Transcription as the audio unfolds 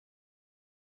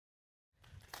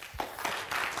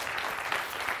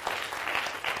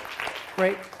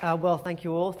Great. Well, thank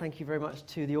you all. Thank you very much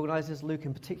to the organisers, Luke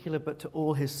in particular, but to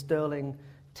all his sterling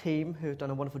team who have done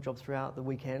a wonderful job throughout the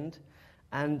weekend.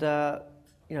 And,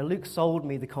 Luke sold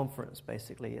me the conference,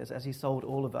 basically, as he sold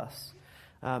all of us.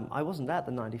 I wasn't at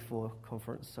the 94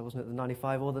 conference. I wasn't at the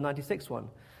 95 or the 96 one.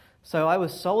 So I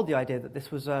was sold the idea that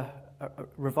this was a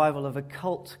revival of a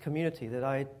cult community that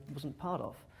I wasn't part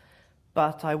of.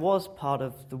 But I was part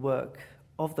of the work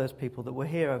of those people that were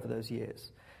here over those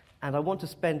years. And I want to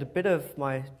spend a bit of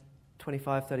my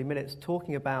 25, 30 minutes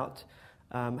talking about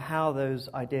how those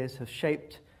ideas have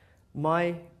shaped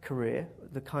my career,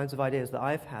 the kinds of ideas that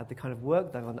I've had, the kind of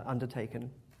work that I've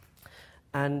undertaken,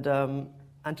 and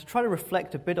to try to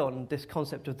reflect a bit on this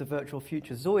concept of the virtual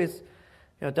future. There's always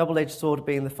a double-edged sword of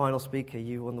being the final speaker.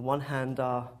 You, on the one hand,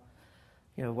 are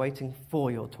waiting for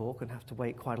your talk and have to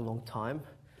wait quite a long time.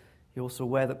 You're also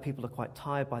aware that people are quite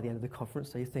tired by the end of the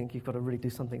conference, so you think you've got to really do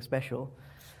something special.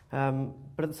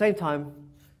 But at the same time,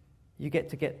 you get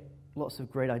lots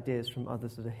of great ideas from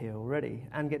others that are here already,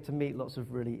 and get to meet lots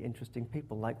of really interesting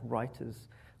people, like writers,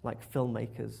 like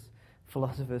filmmakers,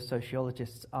 philosophers,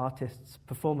 sociologists, artists,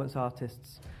 performance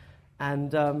artists,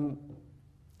 and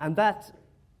that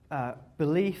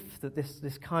belief that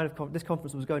this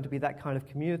conference was going to be that kind of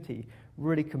community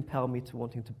really compelled me to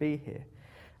wanting to be here.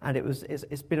 And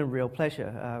it's been a real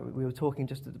pleasure. We were talking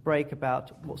just at the break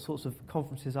about what sorts of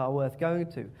conferences are worth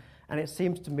going to. And it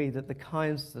seems to me that the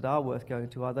kinds that are worth going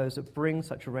to are those that bring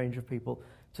such a range of people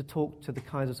to talk to the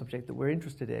kinds of subject that we're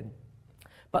interested in.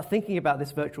 But thinking about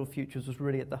this virtual futures was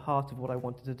really at the heart of what I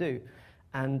wanted to do.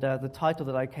 And the title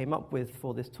that I came up with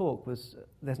for this talk was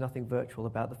There's Nothing Virtual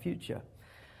About the Future.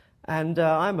 And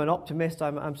I'm an optimist.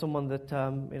 I'm someone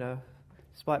that,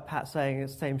 despite Pat saying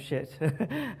it's the same shit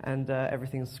and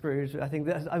everything's screwed, I think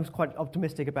I was quite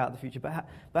optimistic about the future. But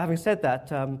having said that,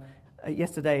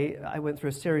 yesterday I went through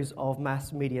a series of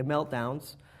mass media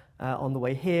meltdowns. On the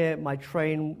way here, my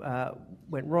train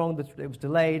went wrong. It was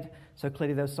delayed, so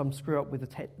clearly there was some screw-up with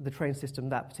the train system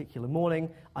that particular morning.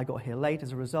 I got here late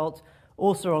as a result.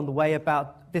 Also on the way,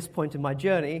 about this point in my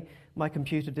journey, my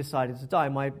computer decided to die.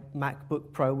 My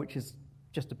MacBook Pro, which is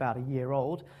just about a year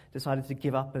old, decided to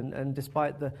give up, and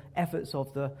despite the efforts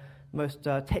of the most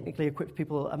technically equipped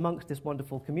people amongst this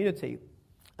wonderful community,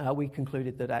 we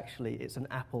concluded that actually it's an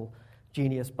Apple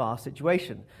Genius Bar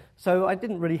situation. So I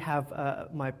didn't really have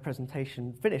my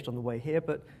presentation finished on the way here,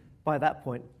 but by that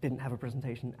point didn't have a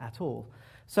presentation at all.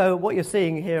 So what you're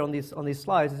seeing here on these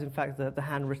slides is in fact the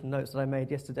handwritten notes that I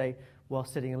made yesterday while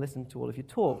sitting and listening to all of you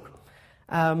talk.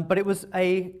 But it was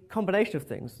a combination of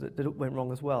things that went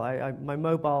wrong as well. My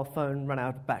mobile phone ran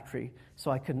out of battery,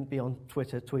 so I couldn't be on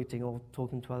Twitter tweeting or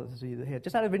talking to others either here.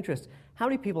 Just out of interest, how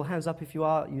many people, hands up if you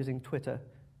are using Twitter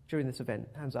during this event?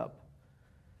 Hands up.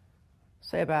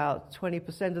 Say about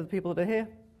 20% of the people that are here.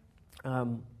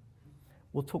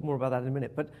 We'll talk more about that in a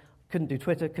minute. But couldn't do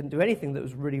Twitter, couldn't do anything that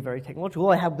was really very technological.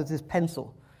 All I had was this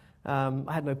pencil. I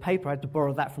had no paper. I had to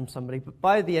borrow that from somebody. But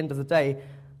by the end of the day,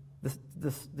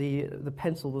 the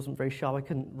pencil wasn't very sharp. I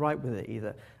couldn't write with it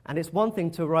either. And it's one thing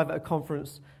to arrive at a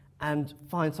conference and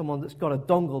find someone that's got a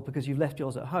dongle because you've left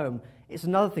yours at home. It's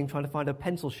another thing trying to find a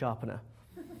pencil sharpener.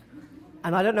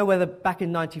 And I don't know whether back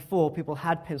in *94 people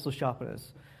had pencil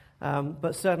sharpeners.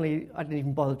 But certainly I didn't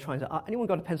even bother trying to... anyone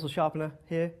got a pencil sharpener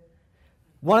here?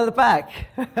 One at the back.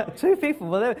 2 people.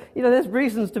 Well, there's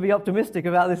reasons to be optimistic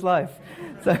about this life.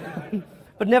 So...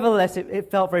 But nevertheless, it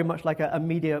felt very much like a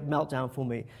media meltdown for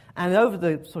me. And over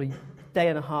the sort of day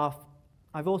and a half,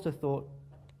 I've also thought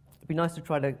it'd be nice to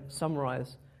try to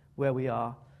summarize where we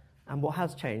are and what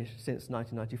has changed since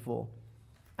 1994.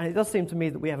 And it does seem to me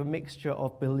that we have a mixture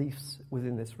of beliefs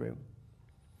within this room.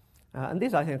 And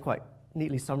these, I think, are quite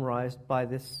neatly summarized by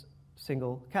this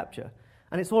single capture.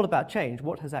 And it's all about change.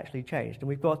 What has actually changed? And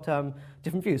we've got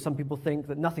different views. Some people think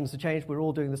that nothing's changed. We're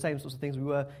all doing the same sorts of things we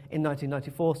were in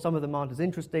 1994. Some of them aren't as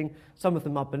interesting. Some of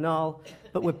them are banal.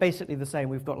 But we're basically the same.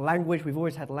 We've got language. We've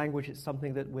always had language. It's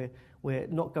something that we're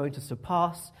not going to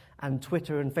surpass. And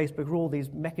Twitter and Facebook are all these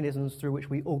mechanisms through which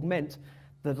we augment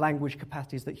the language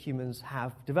capacities that humans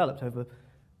have developed over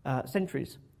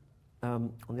centuries.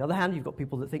 On the other hand, you've got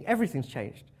people that think everything's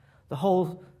changed. The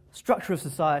whole structure of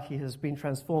society has been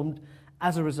transformed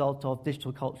as a result of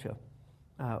digital culture.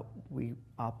 We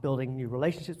are building new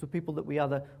relationships with people that we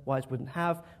otherwise wouldn't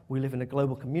have. We live in a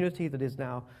global community that is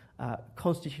now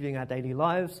constituting our daily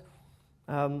lives.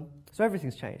 So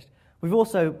everything's changed. We've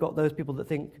also got those people that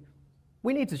think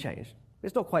we need to change.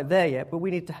 It's not quite there yet, but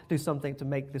we need to do something to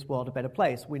make this world a better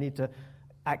place. We need to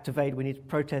activate, we need to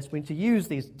protest, we need to use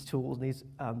these tools and these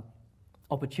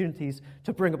opportunities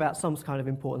to bring about some kind of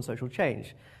important social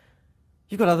change.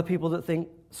 You've got other people that think,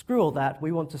 screw all that,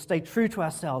 we want to stay true to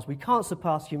ourselves, we can't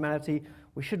surpass humanity,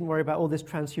 we shouldn't worry about all this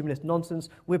transhumanist nonsense,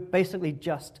 we're basically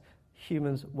just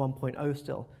humans 1.0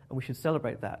 still, and we should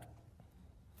celebrate that.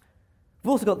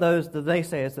 We've also got those, the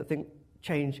naysayers, that think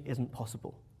change isn't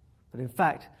possible. That in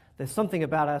fact, there's something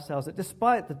about ourselves that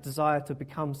despite the desire to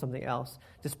become something else,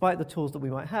 despite the tools that we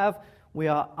might have, we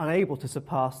are unable to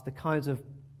surpass the kinds of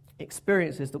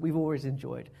experiences that we've always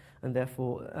enjoyed, and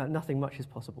therefore nothing much is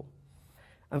possible.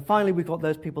 And finally, we've got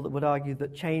those people that would argue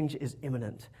that change is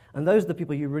imminent. And those are the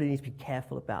people you really need to be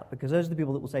careful about, because those are the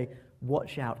people that will say,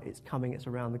 watch out, it's coming, it's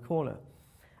around the corner.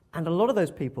 And a lot of those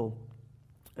people,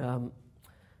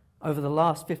 over the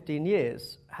last 15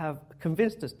 years, have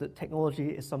convinced us that technology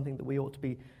is something that we ought to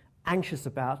be anxious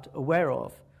about, aware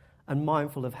of, and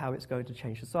mindful of how it's going to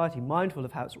change society, mindful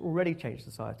of how it's already changed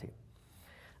society.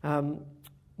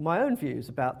 My own views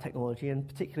about technology, and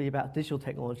particularly about digital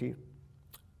technology,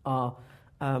 are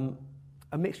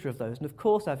a mixture of those. And of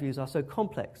course our views are so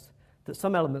complex that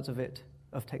some elements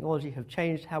of technology have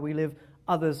changed how we live,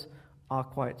 others are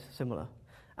quite similar.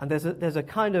 And there's a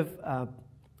kind of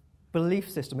belief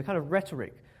system, a kind of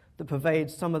rhetoric that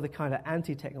pervades some of the kind of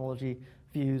anti-technology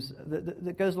views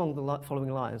that goes along the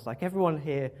following lines. Like everyone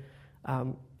here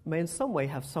may in some way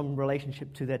have some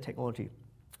relationship to their technology.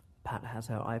 Pat has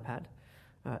her iPad,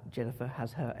 Jennifer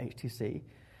has her HTC,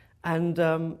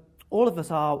 and all of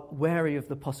us are wary of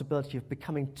the possibility of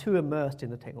becoming too immersed in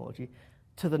the technology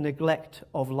to the neglect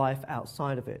of life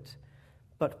outside of it.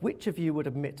 But which of you would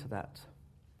admit to that?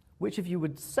 Which of you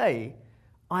would say,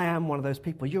 I am one of those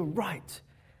people? You're right.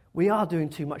 We are doing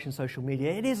too much in social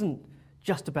media. It isn't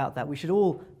just about that. We should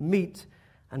all meet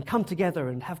and come together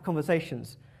and have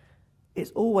conversations.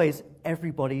 It's always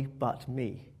everybody but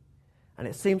me. And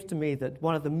it seems to me that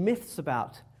one of the myths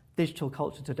about digital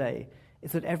culture today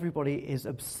is that everybody is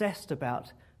obsessed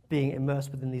about being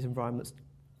immersed within these environments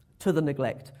to the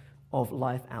neglect of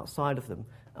life outside of them.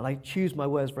 And I choose my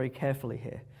words very carefully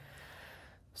here.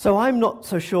 So I'm not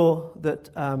so sure that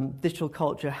digital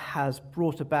culture has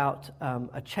brought about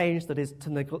a change that is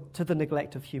to the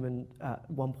neglect of human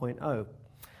 1.0.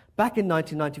 Back in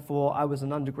 1994, I was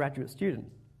an undergraduate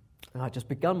student, and I'd just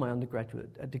begun my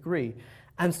undergraduate degree.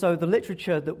 And so the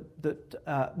literature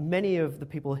that many of the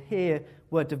people here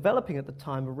were developing at the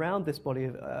time around this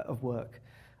body of work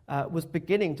was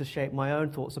beginning to shape my own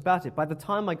thoughts about it. By the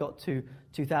time I got to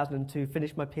 2002,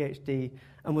 finished my PhD,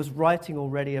 and was writing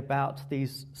already about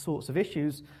these sorts of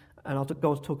issues, and I'll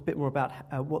go on to talk a bit more about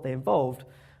what they involved,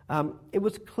 it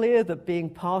was clear that being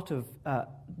part of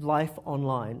life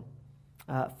online,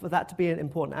 for that to be an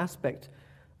important aspect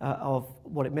of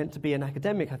what it meant to be an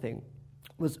academic, I think,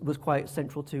 was quite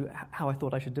central to how I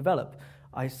thought I should develop.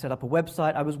 I set up a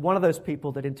website. I was one of those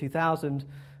people that in 2000,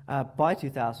 by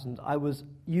 2000, I was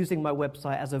using my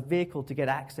website as a vehicle to get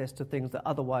access to things that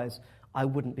otherwise I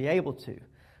wouldn't be able to.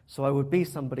 So I would be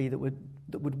somebody that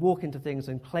would walk into things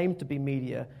and claim to be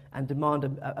media and demand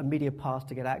a media pass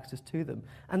to get access to them.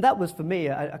 And that was, for me,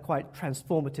 a quite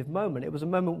transformative moment. It was a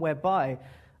moment whereby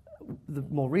the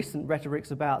more recent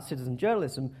rhetorics about citizen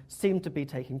journalism seemed to be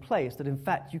taking place, that in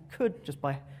fact you could, just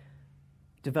by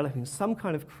developing some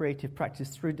kind of creative practice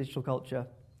through digital culture,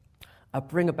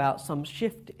 bring about some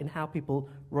shift in how people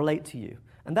relate to you.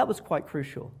 And that was quite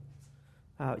crucial.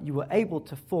 You were able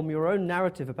to form your own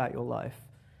narrative about your life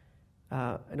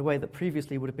in a way that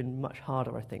previously would have been much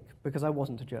harder, I think, because I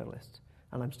wasn't a journalist,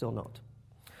 and I'm still not.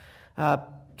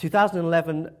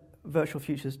 2011, Virtual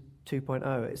Futures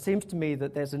 2.0. It seems to me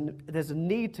that there's a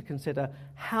need to consider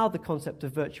how the concept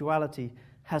of virtuality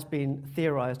has been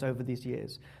theorized over these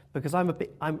years, because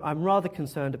I'm rather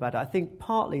concerned about it. I think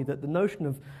partly that the notion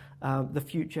of the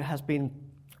future has been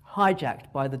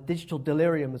hijacked by the digital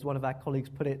delirium, as one of our colleagues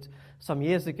put it some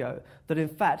years ago, that in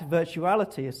fact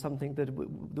virtuality is something that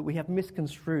we have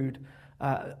misconstrued,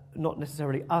 not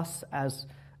necessarily us as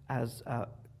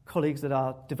colleagues that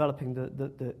are developing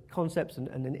the concepts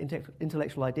and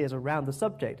intellectual ideas around the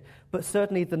subject, but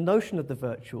certainly the notion of the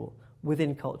virtual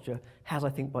within culture has, I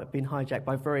think, been hijacked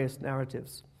by various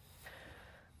narratives.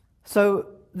 So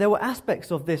there were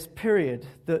aspects of this period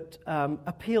that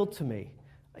appealed to me.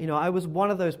 You know, I was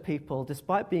one of those people,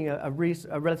 despite being a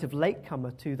relative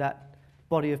latecomer to that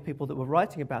body of people that were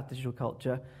writing about digital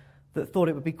culture, that thought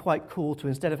it would be quite cool to,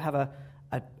 instead of have a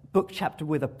book chapter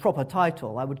with a proper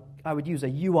title, I would use a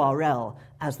URL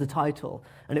as the title,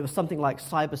 and it was something like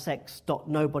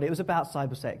cybersex.nobody. It was about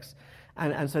cybersex.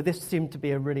 And so this seemed to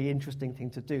be a really interesting thing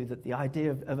to do, that the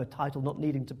idea of a title not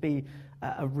needing to be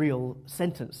a real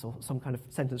sentence or some kind of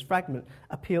sentence fragment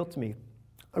appealed to me.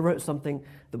 I wrote something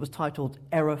that was titled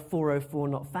Error 404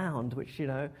 Not Found, which, you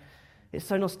know, it's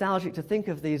so nostalgic to think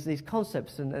of these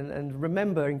concepts and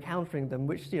remember encountering them,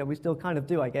 which we still kind of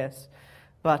do, I guess.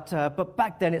 But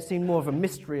back then it seemed more of a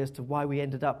mystery as to why we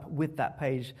ended up with that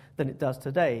page than it does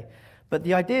today. But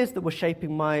the ideas that were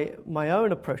shaping my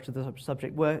own approach to the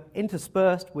subject were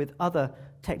interspersed with other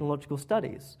technological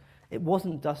studies. It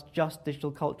wasn't just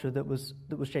digital culture that was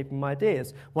shaping my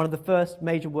ideas. One of the first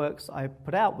major works I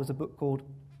put out was a book called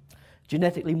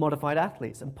Genetically Modified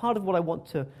Athletes. And part of what I want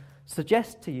to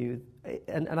suggest to you,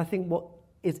 and I think what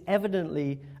is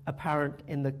evidently apparent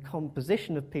in the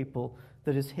composition of people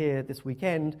that is here this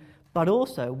weekend, but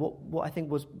also what I think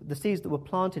was the seeds that were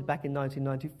planted back in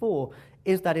 1994,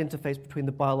 is that interface between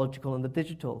the biological and the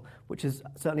digital, which has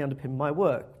certainly underpinned my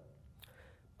work.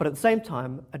 But at the same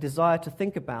time, a desire to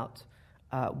think about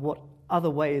what other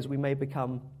ways we may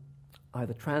become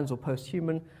either trans or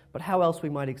post-human, but how else we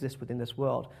might exist within this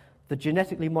world. The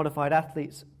genetically modified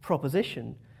athletes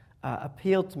proposition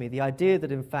appealed to me, the idea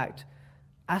that in fact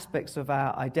aspects of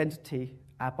our identity,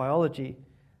 our biology,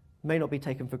 may not be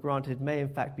taken for granted, may in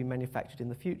fact be manufactured in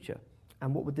the future.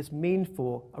 And what would this mean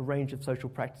for a range of social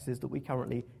practices that we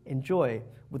currently enjoy?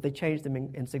 Would they change them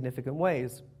in significant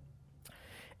ways?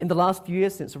 In the last few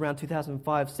years, since around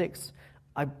 2005-06,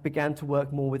 I began to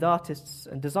work more with artists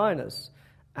and designers,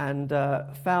 and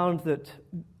found that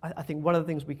I think one of the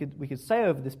things we could say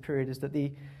over this period is that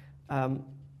the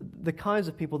kinds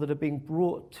of people that are being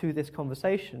brought to this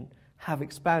conversation have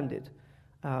expanded.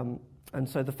 And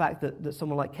so the fact that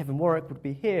someone like Kevin Warwick would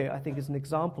be here, I think, is an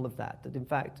example of that, that in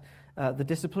fact the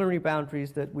disciplinary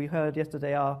boundaries that we heard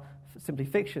yesterday are simply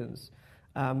fictions,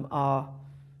 are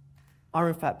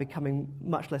in fact becoming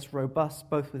much less robust,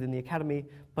 both within the academy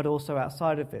but also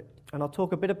outside of it. And I'll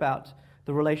talk a bit about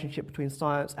the relationship between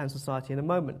science and society in a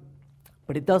moment.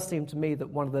 But it does seem to me that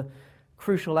one of the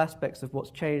crucial aspects of what's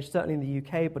changed, certainly in the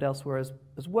UK but elsewhere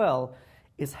as well,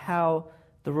 is how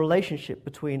the relationship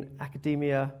between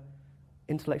academia,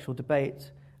 intellectual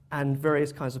debate, and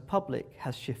various kinds of public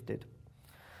has shifted.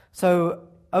 So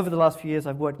over the last few years,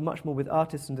 I've worked much more with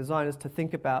artists and designers to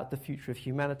think about the future of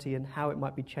humanity and how it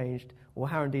might be changed, or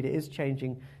how indeed it is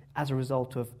changing as a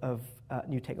result of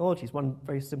new technologies. One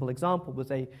very simple example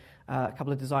was a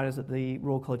couple of designers at the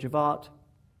Royal College of Art,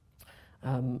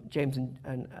 James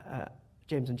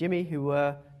and Jimmy, who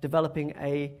were developing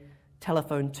a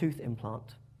telephone tooth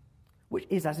implant, which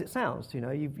is as it sounds.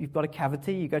 You've got a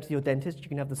cavity, you go to your dentist, you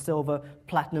can have the silver,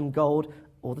 platinum, gold,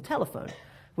 or the telephone,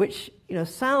 which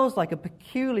sounds like a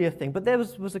peculiar thing, but there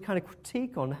was a kind of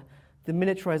critique on the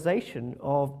miniaturization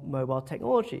of mobile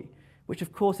technology, which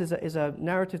of course is a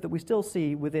narrative that we still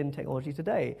see within technology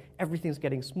today. Everything's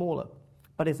getting smaller,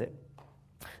 but is it?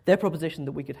 Their proposition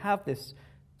that we could have this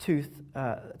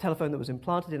telephone that was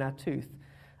implanted in our tooth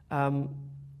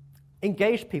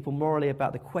engaged people morally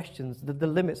about the questions, the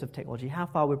limits of technology, how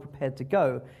far we're prepared to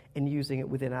go in using it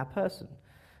within our person.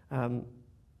 And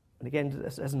again,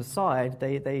 as an aside,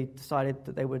 they decided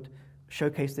that they would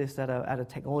showcase this at a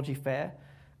technology fair,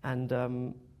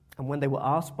 and when they were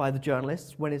asked by the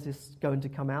journalists, when is this going to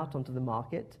come out onto the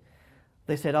market,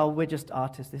 they said, "Oh, we're just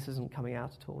artists, this isn't coming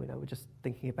out at all, we're just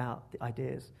thinking about the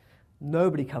ideas."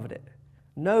 Nobody covered it.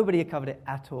 Nobody covered it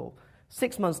at all.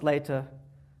 6 months later,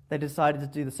 they decided to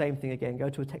do the same thing again, go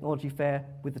to a technology fair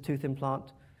with the tooth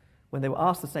implant. When they were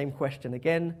asked the same question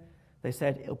again, they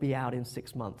said, "It'll be out in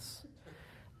 6 months."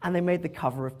 And they made the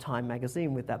cover of Time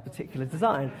magazine with that particular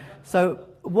design. So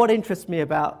what interests me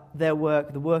about their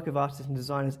work, the work of artists and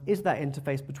designers, is that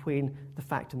interface between the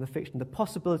fact and the fiction, the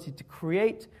possibility to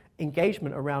create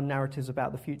engagement around narratives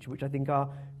about the future, which I think are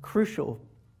crucial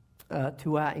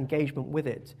to our engagement with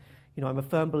it. I'm a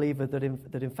firm believer that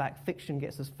in fact fiction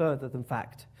gets us further than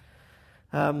fact.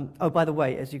 By the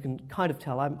way, as you can kind of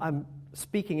tell, I'm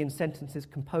speaking in sentences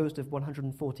composed of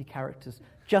 140 characters,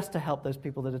 just to help those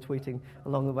people that are tweeting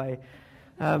along the way.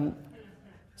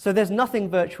 So there's nothing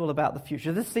virtual about the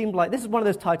future. This is one of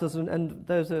those titles, and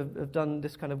those who have done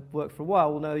this kind of work for a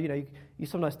while will know, you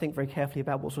sometimes think very carefully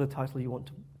about what sort of title you want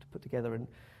to put together and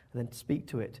then speak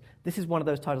to it. This is one of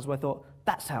those titles where I thought,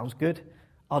 that sounds good,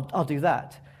 I'll do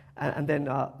that, and then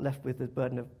left with the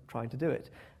burden of trying to do it.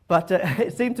 But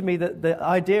it seemed to me that the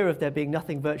idea of there being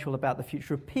nothing virtual about the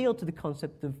future appealed to the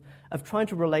concept of trying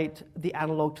to relate the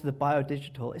analog to the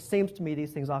biodigital. It seems to me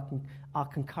these things are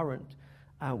concurrent.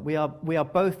 We are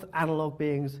both analog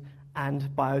beings and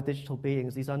biodigital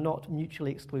beings. These are not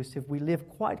mutually exclusive. We live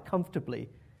quite comfortably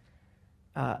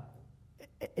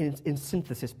in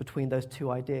synthesis between those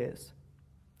two ideas.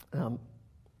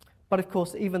 But of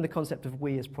course, even the concept of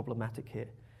we is problematic here.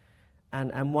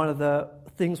 And one of the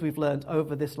things we've learned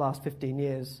over this last 15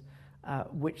 years,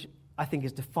 which I think,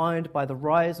 is defined by the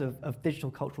rise of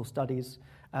digital cultural studies,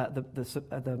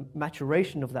 the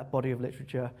maturation of that body of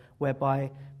literature, whereby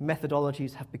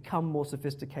methodologies have become more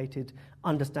sophisticated,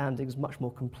 understandings much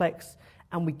more complex,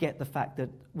 and we get the fact that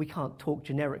we can't talk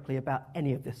generically about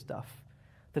any of this stuff,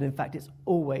 that in fact it's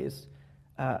always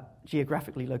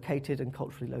geographically located and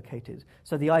culturally located.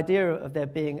 So the idea of there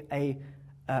being a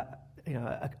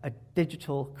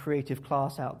digital creative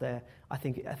class out there, I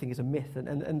think is a myth,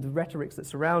 and the rhetorics that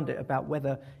surround it about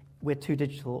whether we're too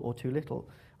digital or too little,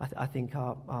 I think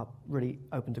are really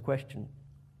open to question.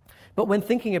 But when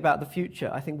thinking about the future,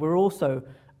 I think we're also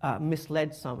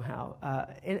misled somehow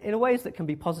in ways that can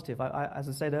be positive. As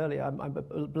I said earlier, I'm a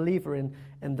believer in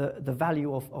the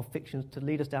value of fictions to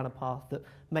lead us down a path that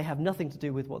may have nothing to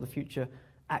do with what the future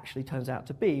actually turns out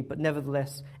to be, but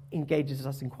nevertheless engages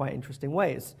us in quite interesting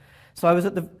ways. So I was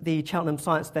at the Cheltenham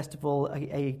Science Festival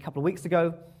a couple of weeks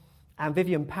ago, and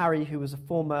Vivian Parry, who was a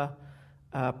former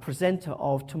presenter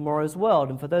of Tomorrow's World,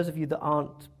 and for those of you that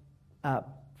aren't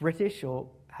British or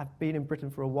have been in Britain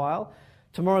for a while,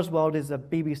 Tomorrow's World is a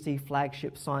BBC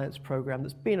flagship science program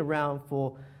that's been around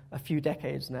for a few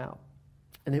decades now.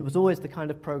 And it was always the kind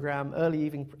of program, early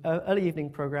evening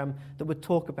program, that would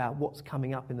talk about what's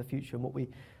coming up in the future and what we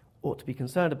ought to be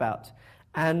concerned about.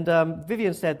 And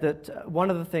Vivian said that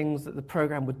one of the things that the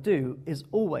program would do is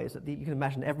always, you can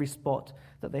imagine every spot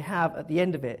that they have, at the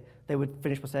end of it, they would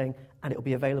finish by saying, and it will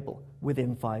be available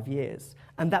within 5 years.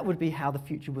 And that would be how the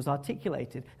future was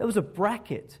articulated. There was a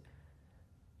bracket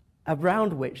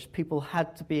around which people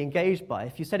had to be engaged by.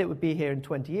 If you said it would be here in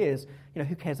 20 years,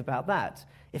 who cares about that?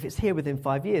 If it's here within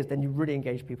 5 years, then you really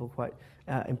engage people quite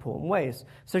important ways.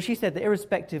 So she said that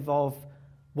irrespective of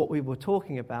what we were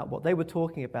talking about, what they were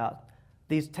talking about,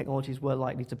 these technologies were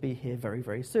likely to be here very,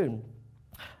 very soon.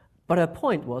 But her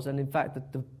point was, and in fact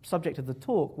the subject of the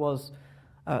talk was,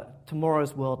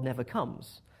 tomorrow's world never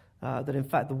comes. That in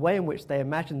fact the way in which they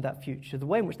imagined that future, the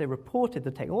way in which they reported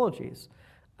the technologies,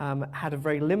 had a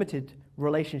very limited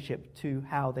relationship to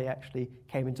how they actually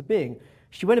came into being.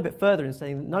 She went a bit further in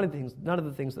saying that none of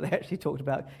the things that they actually talked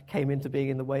about came into being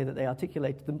in the way that they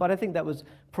articulated them, but I think that was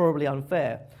probably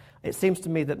unfair. It seems to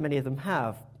me that many of them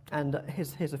have, and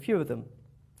here's a few of them.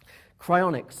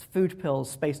 Cryonics, food pills,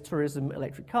 space tourism,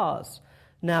 electric cars.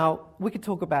 Now, we could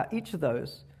talk about each of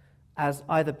those as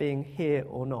either being here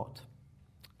or not.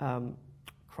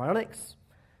 Cryonics,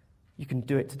 you can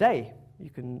do it today. You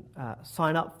can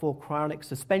sign up for cryonic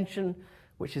suspension,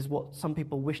 which is what some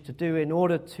people wish to do in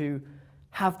order to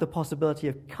have the possibility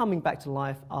of coming back to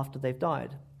life after they've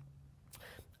died.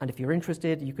 And if you're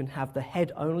interested, you can have the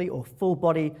head-only or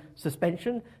full-body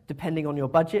suspension, depending on your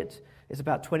budget. It's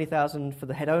about $20,000 for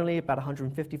the head-only, about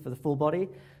 $150 for the full body.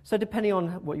 So depending on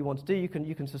what you want to do, you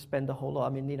can suspend a whole lot. I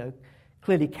mean,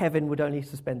 clearly Kevin would only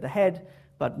suspend the head,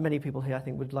 but many people here, I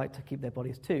think, would like to keep their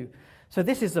bodies too. So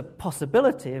this is a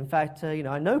possibility. In fact,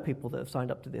 I know people that have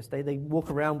signed up to this. They walk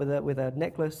around with a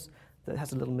necklace that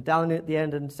has a little medallion at the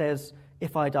end and says,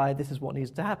 if I die, this is what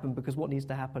needs to happen, because what needs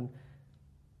to happen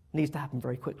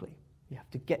very quickly. You have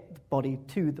to get the body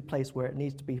to the place where it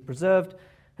needs to be preserved,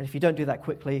 and if you don't do that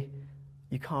quickly,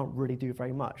 you can't really do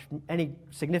very much. Any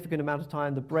significant amount of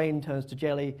time, the brain turns to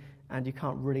jelly, and you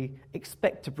can't really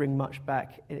expect to bring much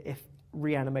back if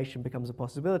reanimation becomes a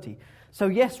possibility. So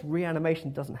yes,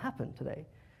 reanimation doesn't happen today,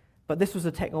 but this was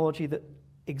a technology that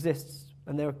exists,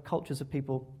 and there are cultures of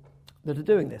people that are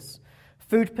doing this.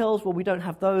 Food pills, well, we don't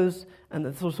have those, and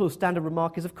the sort of standard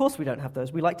remark is, of course we don't have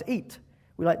those. We like to eat.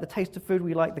 We like the taste of food.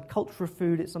 We like the culture of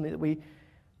food. It's something that we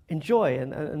enjoy,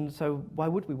 and so why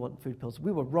would we want food pills?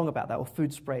 We were wrong about that, or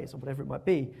food sprays, or whatever it might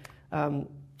be.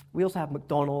 We also have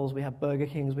McDonald's, we have Burger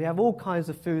Kings, we have all kinds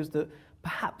of foods that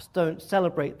perhaps don't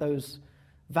celebrate those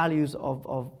values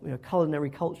of culinary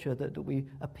culture that we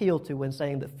appeal to when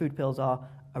saying that food pills are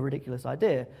a ridiculous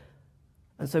idea.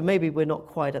 And so maybe we're not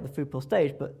quite at the food pill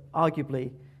stage, but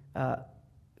arguably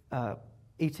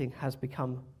eating has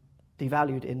become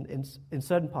devalued in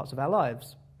certain parts of our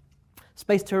lives.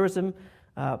 Space tourism,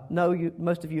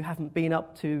 most of you haven't been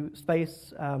up to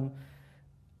space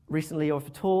recently or if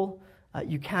at all.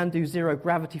 You can do zero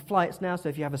gravity flights now, so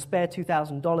if you have a spare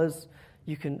 $2,000,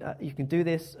 you can do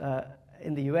this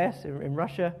in the US, in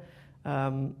Russia,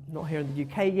 not here in the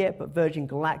UK yet, but Virgin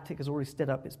Galactic has already set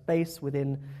up its base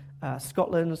within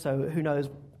Scotland, so who knows,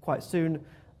 quite soon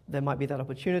there might be that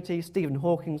opportunity. Stephen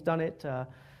Hawking's done it,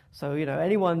 so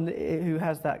anyone who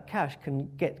has that cash can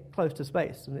get close to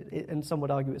space, and some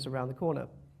would argue it's around the corner.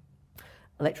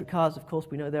 Electric cars, of course,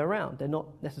 we know they're around. They're not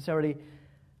necessarily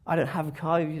I don't have a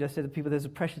car. You know, said that people, there's a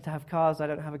pressure to have cars. I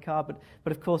don't have a car,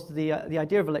 but of course the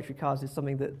idea of electric cars is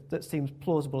something that seems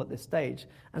plausible at this stage.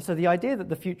 And so the idea that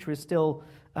the future is still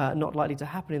not likely to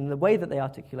happen in the way that they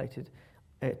articulated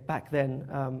it back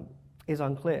then is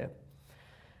unclear.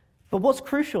 But what's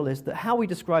crucial is that how we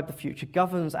describe the future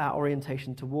governs our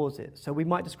orientation towards it. So we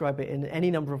might describe it in any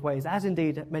number of ways, as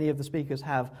indeed many of the speakers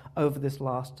have over this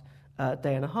last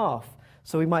day and a half.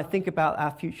 So we might think about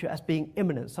our future as being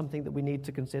imminent, something that we need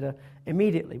to consider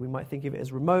immediately. We might think of it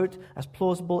as remote, as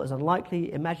plausible, as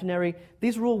unlikely, imaginary.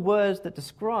 These are all words that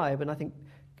describe and I think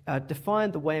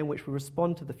define the way in which we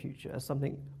respond to the future as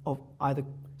something of either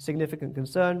significant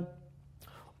concern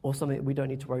or something that we don't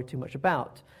need to worry too much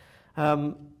about.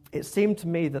 It seemed to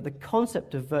me that the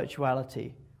concept of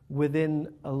virtuality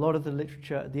within a lot of the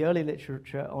literature, the early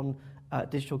literature on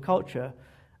digital culture,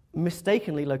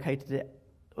 mistakenly located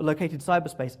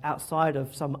cyberspace outside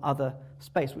of some other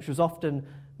space, which was often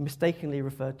mistakenly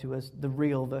referred to as the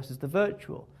real versus the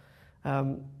virtual.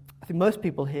 I think most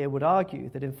people here would argue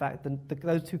that, in fact,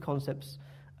 those two concepts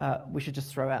we should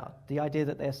just throw out. The idea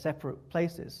that they're separate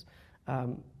places,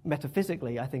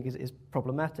 metaphysically, I think, is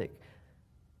problematic.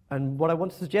 And what I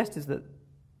want to suggest is that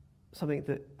something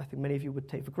that I think many of you would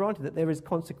take for granted, that there is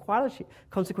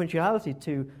consequentiality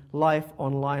to life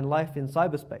online, life in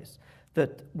cyberspace,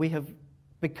 that we have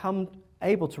become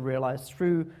able to realize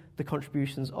through the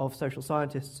contributions of social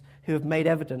scientists who have made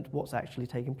evident what's actually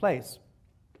taking place.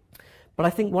 But I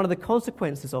think one of the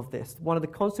consequences of this, one of the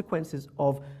consequences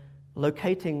of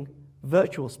locating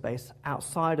virtual space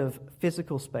outside of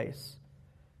physical space,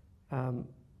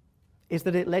 is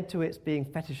that it led to its being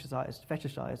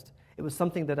fetishized. It was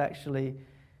something that actually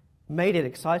made it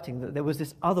exciting, that there was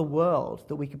this other world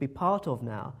that we could be part of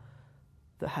now,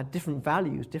 that had different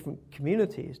values, different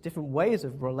communities, different ways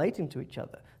of relating to each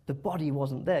other. The body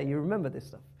wasn't there. You remember this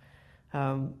stuff.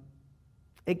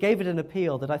 It gave it an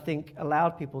appeal that I think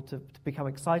allowed people to become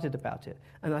excited about it.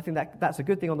 And I think that's a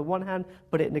good thing on the one hand,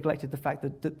 but it neglected the fact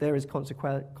that there is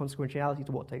consequentiality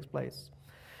to what takes place.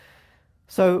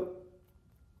 So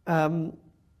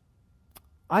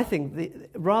I think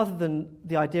rather than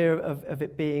the idea of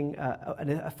it being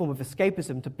a form of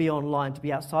escapism, to be online, to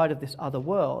be outside of this other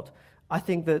world, I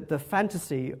think that the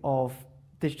fantasy of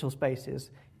digital spaces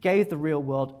gave the real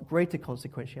world greater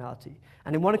consequentiality.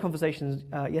 And in one of the conversations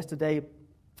yesterday,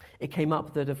 it came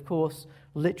up that, of course,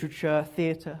 literature,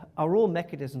 theatre are all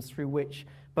mechanisms through which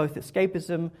both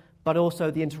escapism but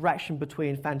also the interaction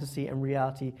between fantasy and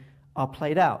reality are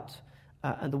played out.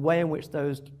 And the way in which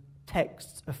those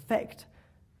texts affect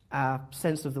our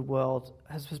sense of the world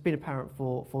has been apparent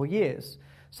for years.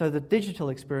 So the digital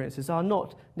experiences are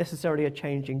not necessarily a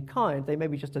change in kind, they may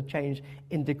be just a change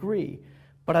in degree.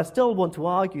 But I still want to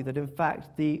argue that, in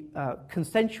fact, the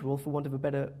consensual, for want of a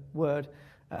better word,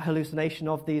 hallucination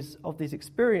of these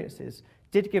experiences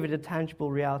did give it a tangible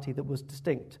reality that was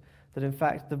distinct, that in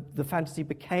fact the fantasy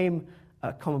became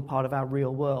a common part of our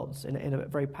real worlds in a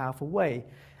very powerful way.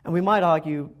 And we might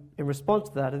argue in response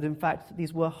to that in fact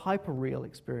these were hyper-real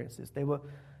experiences. They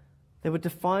were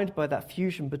defined by that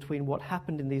fusion between what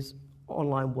happened in these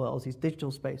online worlds, these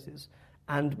digital spaces,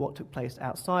 and what took place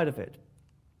outside of it.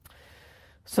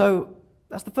 So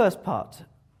that's the first part.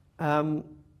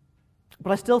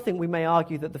 But I still think we may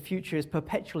argue that the future is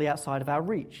perpetually outside of our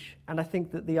reach. And I think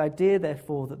that the idea,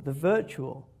 therefore, that the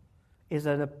virtual is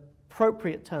an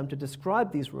appropriate term to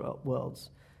describe these worlds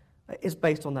is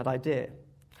based on that idea.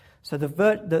 So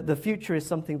the future is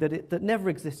something that never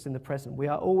exists in the present. We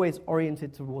are always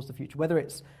oriented towards the future, whether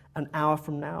it's an hour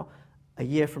from now, a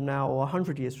year from now, or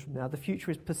 100 years from now. The future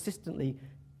is persistently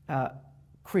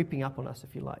creeping up on us,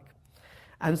 if you like.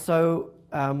 And so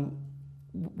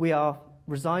we are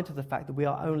resigned to the fact that we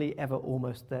are only ever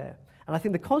almost there. And I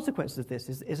think the consequence of this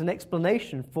is an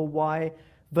explanation for why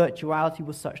virtuality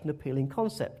was such an appealing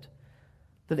concept,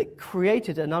 that it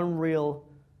created an unreal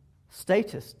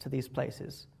status to these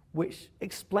places, which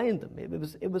explained them.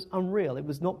 It was unreal. It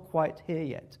was not quite here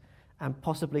yet, and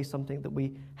possibly something that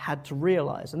we had to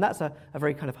realize. And that's a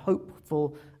very kind of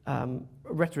hopeful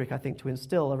rhetoric, I think, to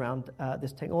instill around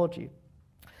this technology.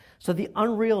 So the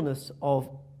unrealness of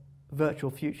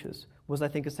virtual futures was, I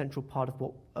think, a central part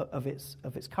of its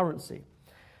currency.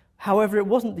 However, it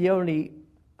wasn't the only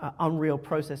unreal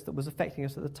process that was affecting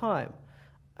us at the time.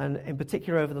 And in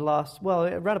particular, over the last,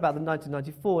 around about the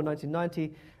 1994,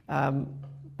 1990,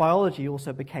 biology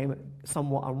also became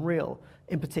somewhat unreal,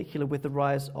 in particular with the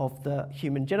rise of the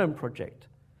Human Genome Project.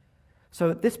 So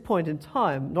at this point in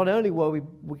time, not only were we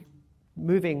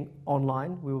moving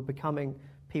online, we were becoming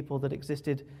people that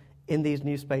existed in these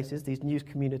new spaces, these new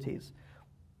communities,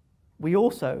 we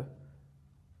also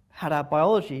had our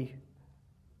biology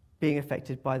being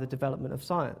affected by the development of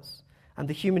science. And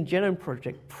the Human Genome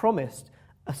Project promised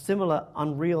a similar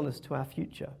unrealness to our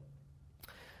future.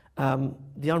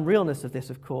 The unrealness of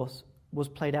this, of course, was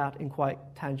played out in quite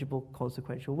tangible,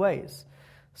 consequential ways.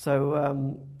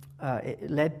 So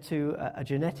it led to a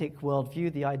genetic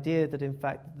worldview, the idea that, in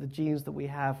fact, the genes that we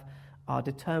have are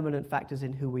determinant factors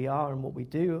in who we are and what we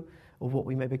do, or what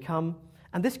we may become.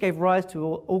 And this gave rise to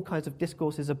all kinds of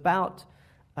discourses about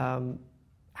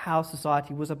how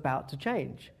society was about to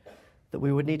change, that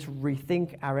we would need to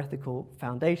rethink our ethical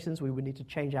foundations, we would need to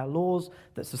change our laws,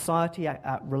 that society,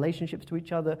 our relationships to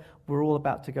each other were all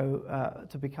about to go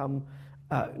to become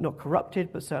not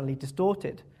corrupted, but certainly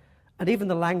distorted. And even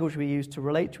the language we used to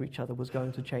relate to each other was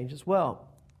going to change as well.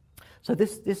 So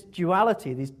this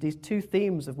duality, these two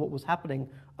themes of what was happening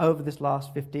over this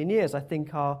last 15 years, I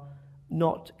think are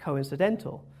not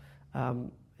coincidental.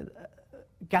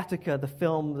 Gattaca, the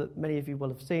film that many of you will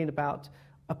have seen about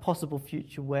a possible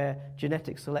future where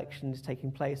genetic selection is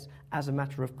taking place as a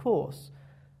matter of course,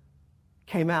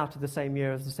 came out of the same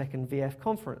year as the second VF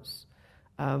conference.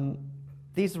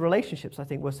 These relationships, I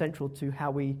think, were central to how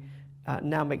we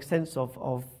now make sense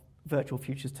of virtual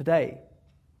futures today.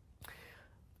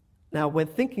 Now, when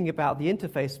thinking about the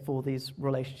interface for these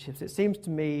relationships, it seems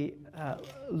to me,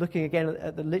 looking again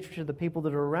at the literature, the people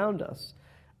that are around us,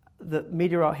 the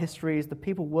media art histories, the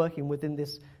people working within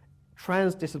this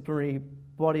transdisciplinary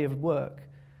body of work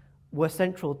were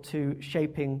central to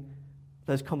shaping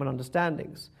those common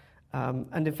understandings.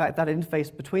 And in fact, that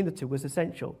interface between the two was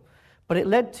essential. But it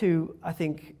led to, I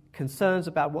think, concerns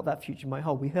about what that future might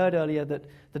hold. We heard earlier that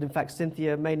in fact,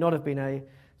 Cynthia may not have been a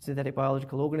synthetic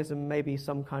biological organism, maybe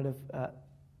some kind of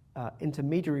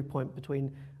intermediary point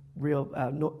between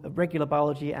regular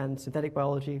biology and synthetic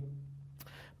biology.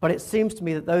 But it seems to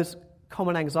me that those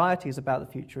common anxieties about the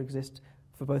future exist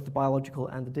for both the biological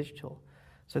and the digital.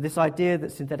 So this idea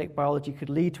that synthetic biology could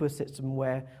lead to a system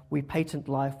where we patent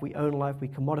life, we own life, we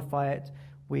commodify it,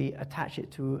 we attach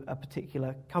it to a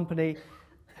particular company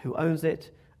who owns it,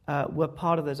 were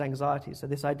part of those anxieties. So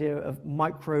this idea of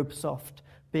Microsoft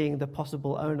being the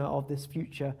possible owner of this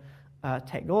future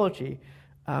technology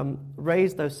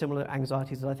raised those similar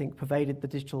anxieties that I think pervaded the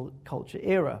digital culture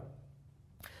era.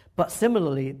 But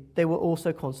similarly, they were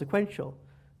also consequential.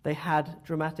 They had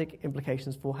dramatic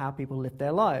implications for how people lived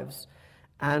their lives.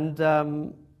 And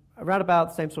around about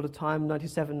the same sort of time,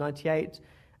 97, 98,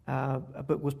 a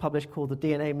book was published called The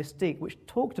DNA Mystique, which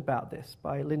talked about this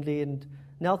by Lindley and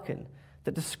Nelkin,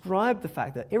 that described the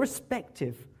fact that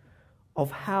irrespective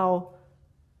of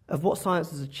what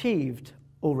science has achieved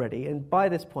already, and by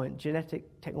this point,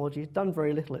 genetic technology has done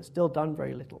very little, it's still done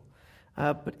very little.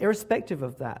 But irrespective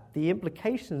of that, the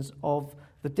implications of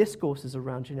the discourses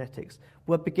around genetics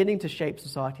were beginning to shape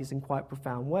societies in quite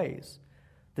profound ways.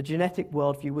 The genetic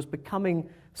worldview was becoming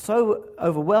so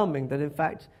overwhelming that, in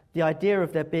fact, the idea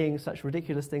of there being such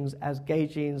ridiculous things as gay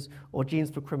genes or genes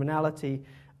for criminality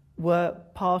were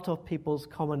part of people's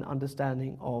common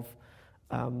understanding of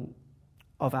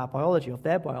our biology, of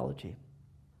their biology.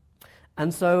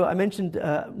 And so I mentioned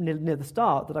near the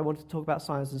start that I wanted to talk about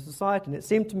science and society, and it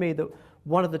seemed to me that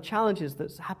one of the challenges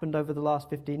that's happened over the last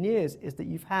 15 years is that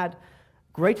you've had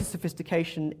greater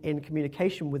sophistication in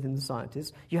communication within the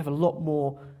scientists. You have a lot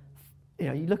more,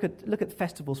 you look at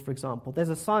festivals, for example. There's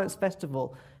a science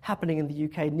festival happening in the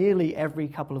UK nearly every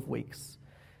couple of weeks.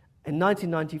 In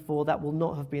 1994, that will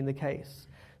not have been the case.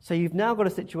 So you've now got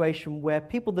a situation where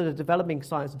people that are developing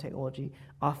science and technology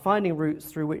are finding routes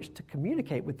through which to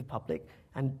communicate with the public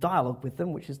and dialogue with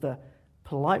them, which is the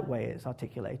polite way it's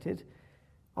articulated.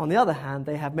 On the other hand,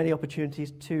 they have many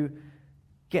opportunities to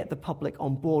get the public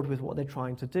on board with what they're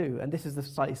trying to do. And this is the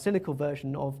slightly cynical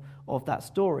version of that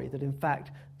story, that in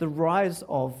fact the rise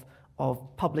of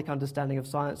public understanding of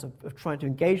science, of trying to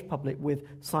engage public with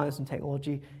science and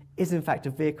technology, is in fact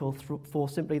a vehicle for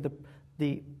simply the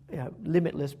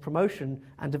limitless promotion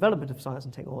and development of science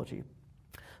and technology.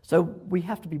 So we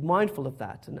have to be mindful of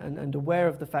that and aware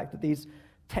of the fact that these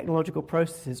technological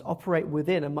processes operate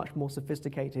within a much more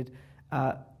sophisticated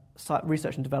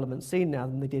research and development scene now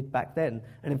than they did back then.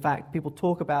 And in fact, people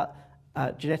talk about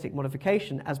genetic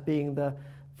modification as being the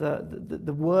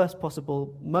worst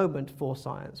possible moment for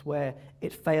science, where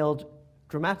it failed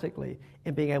dramatically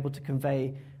in being able to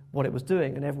convey what it was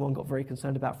doing, and everyone got very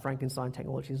concerned about Frankenstein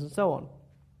technologies and so on.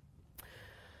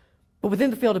 But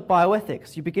within the field of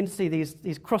bioethics, you begin to see these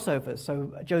crossovers.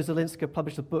 So Joe Zielinska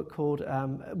published a book called,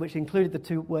 which included the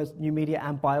two words new media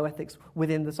and bioethics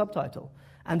within the subtitle.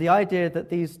 And the idea that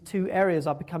these two areas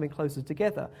are becoming closer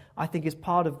together, I think, is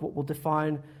part of what will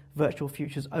define virtual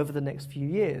futures over the next few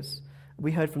years.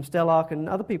 We heard from Stellark and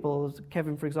other people,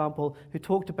 Kevin, for example, who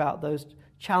talked about those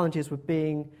challenges with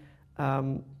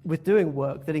with doing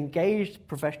work that engaged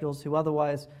professionals who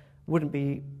otherwise wouldn't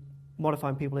be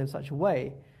modifying people in such a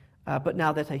way, but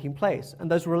now they're taking place. And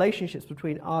those relationships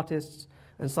between artists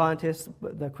and scientists,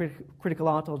 the critical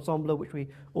art ensemble, which we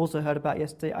also heard about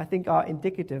yesterday, I think are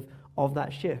indicative of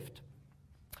that shift.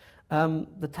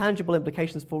 The tangible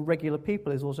implications for regular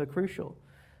people is also crucial.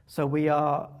 So we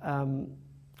are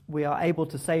able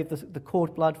to save the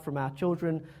cord blood from our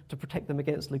children to protect them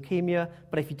against leukemia.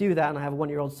 But if you do that, and I have a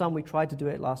 1-year-old son, we tried to do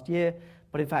it last year,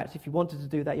 but in fact, if you wanted to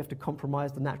do that, you have to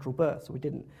compromise the natural birth, so we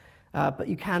didn't. But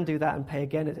you can do that and pay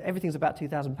again. Everything's about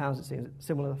 £2,000, it seems,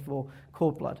 similar for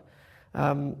cord blood.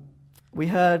 We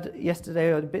heard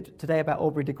yesterday, or a bit today, about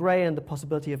Aubrey de Grey and the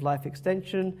possibility of life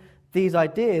extension. These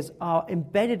ideas are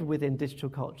embedded within digital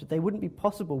culture. They wouldn't be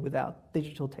possible without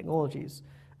digital technologies,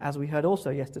 as we heard also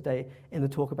yesterday in the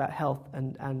talk about health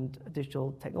and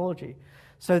digital technology.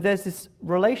 So there's this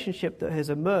relationship that has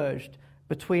emerged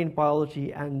between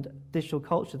biology and digital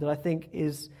culture that I think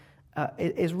is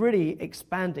really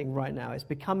expanding right now. It's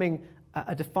becoming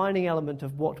a defining element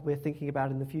of what we're thinking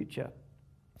about in the future.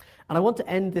 And I want to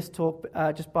end this talk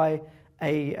just by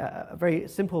a very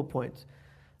simple point.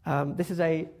 This is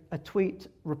a tweet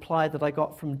reply that I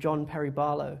got from John Perry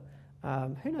Barlow.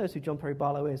 Who knows who John Perry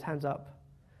Barlow is? Hands up.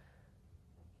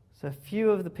 So a few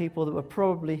of the people that were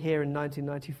probably here in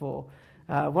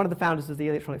 1994. One of the founders of the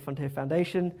Electronic Frontier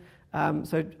Foundation.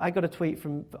 So I got a tweet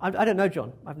from, I don't know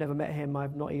John. I've never met him.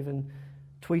 I've not even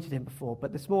tweeted him before.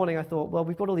 But this morning I thought, well,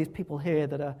 we've got all these people here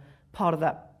that are part of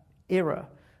that era.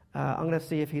 I'm going to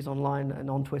see if he's online and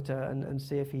on Twitter and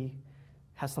see if he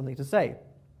has something to say.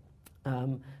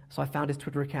 So I found his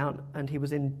Twitter account, and he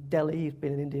was in Delhi. He's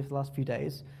been in India for the last few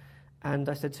days. And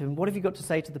I said to him, what have you got to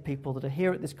say to the people that are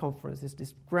here at this conference,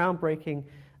 this groundbreaking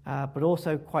but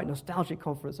also quite nostalgic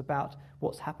conference about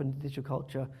what's happened in digital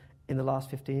culture in the last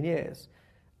 15 years?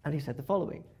 And he said the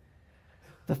following: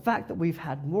 the fact that we've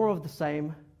had more of the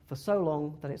same for so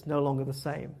long that it's no longer the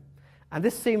same. And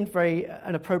this seemed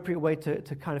an appropriate way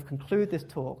to kind of conclude this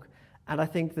talk. And I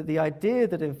think that the idea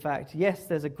that, in fact, yes,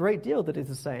 there's a great deal that is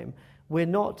the same. We're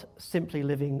not simply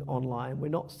living online. We're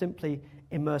not simply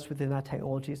immersed within our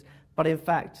technologies. But in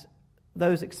fact,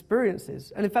 those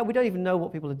experiences, and in fact, we don't even know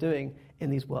what people are doing in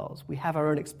these worlds. We have our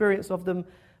own experience of them,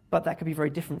 but that could be very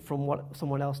different from what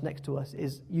someone else next to us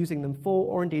is using them for,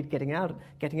 or indeed getting out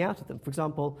of them. For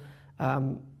example,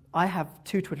 I have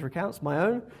 2 Twitter accounts, my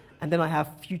own, and then I have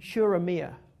Futura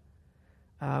Mia,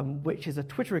 which is a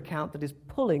Twitter account that is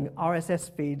pulling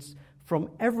RSS feeds from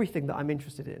everything that I'm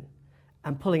interested in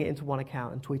and pulling it into one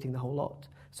account and tweeting the whole lot.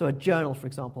 So a journal, for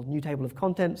example, new table of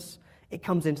contents, it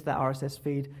comes into that RSS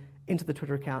feed, into the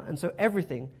Twitter account, and so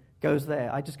everything goes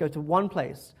there. I just go to one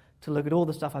place to look at all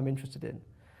the stuff I'm interested in.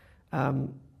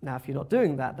 Now, if you're not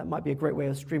doing that, that might be a great way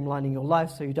of streamlining your life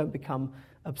so you don't become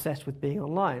obsessed with being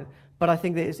online. But I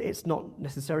think that it's not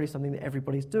necessarily something that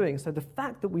everybody's doing. So the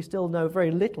fact that we still know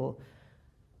very little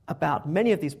about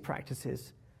many of these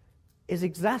practices is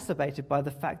exacerbated by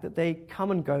the fact that they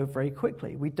come and go very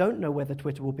quickly. We don't know whether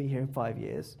Twitter will be here in 5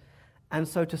 years. And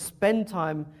so to spend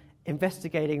time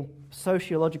investigating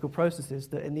sociological processes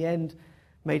that in the end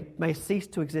may cease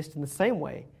to exist in the same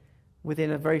way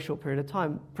within a very short period of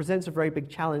time presents a very big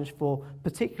challenge for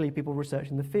particularly people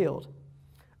researching the field.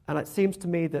 And it seems to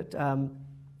me that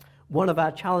one of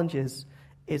our challenges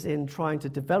is in trying to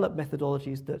develop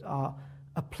methodologies that are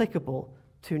applicable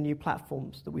to new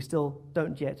platforms that we still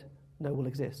don't yet know will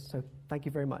exist. So thank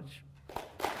you very much.